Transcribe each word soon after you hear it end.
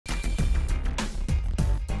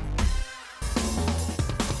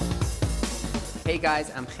Hey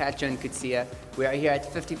guys, I'm Gert-Johan Coetzee. We are here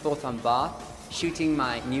at 54th on Bath, shooting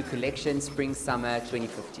my new collection, Spring-Summer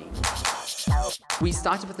 2015. We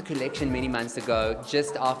started with the collection many months ago,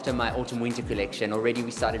 just after my Autumn-Winter collection. Already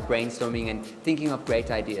we started brainstorming and thinking of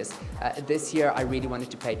great ideas. This year I really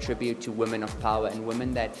wanted to pay tribute to women of power and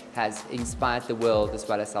women that has inspired the world as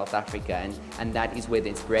well as South Africa, and that is where the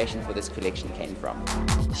inspiration for this collection came from.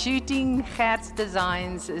 Shooting Gert's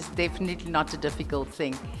designs is definitely not a difficult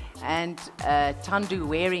thing, and Tandu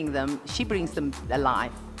wearing them, she brings them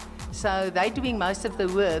alive. So they're doing most of the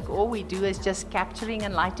work. All we do is just capturing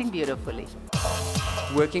and lighting beautifully.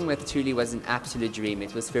 Working with Thuli was an absolute dream.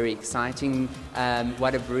 It was very exciting.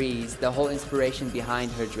 What a breeze. The whole inspiration behind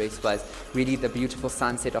her dress was really the beautiful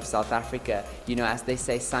sunset of South Africa. You know, as they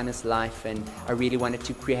say, sun is life, and I really wanted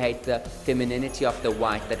to create the femininity of the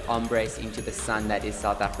white that embrace into the sun that is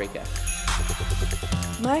South Africa.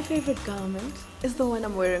 My favorite garment is the one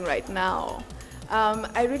I'm wearing right now.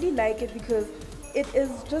 I really like it because it is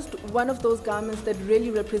just one of those garments that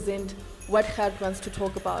really represent what Gert wants to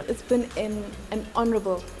talk about. It's been an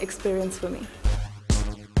honorable experience for me.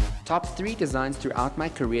 Top 3 designs throughout my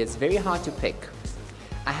career is very hard to pick.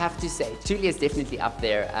 I have to say, Thuli is definitely up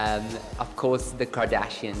there. Of course, the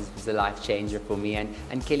Kardashians was a life changer for me,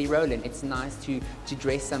 and Kelly Rowland. It's nice to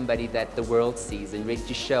dress somebody that the world sees and really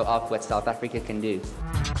to show off what South Africa can do.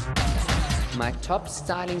 My top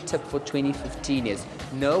styling tip for 2015 is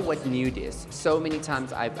know what nude is. So many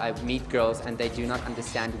times I meet girls and they do not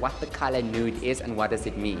understand what the color nude is and what does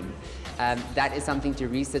it mean. That is something to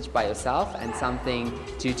research by yourself and something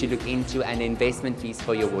to look into, an investment piece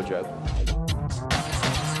for your wardrobe.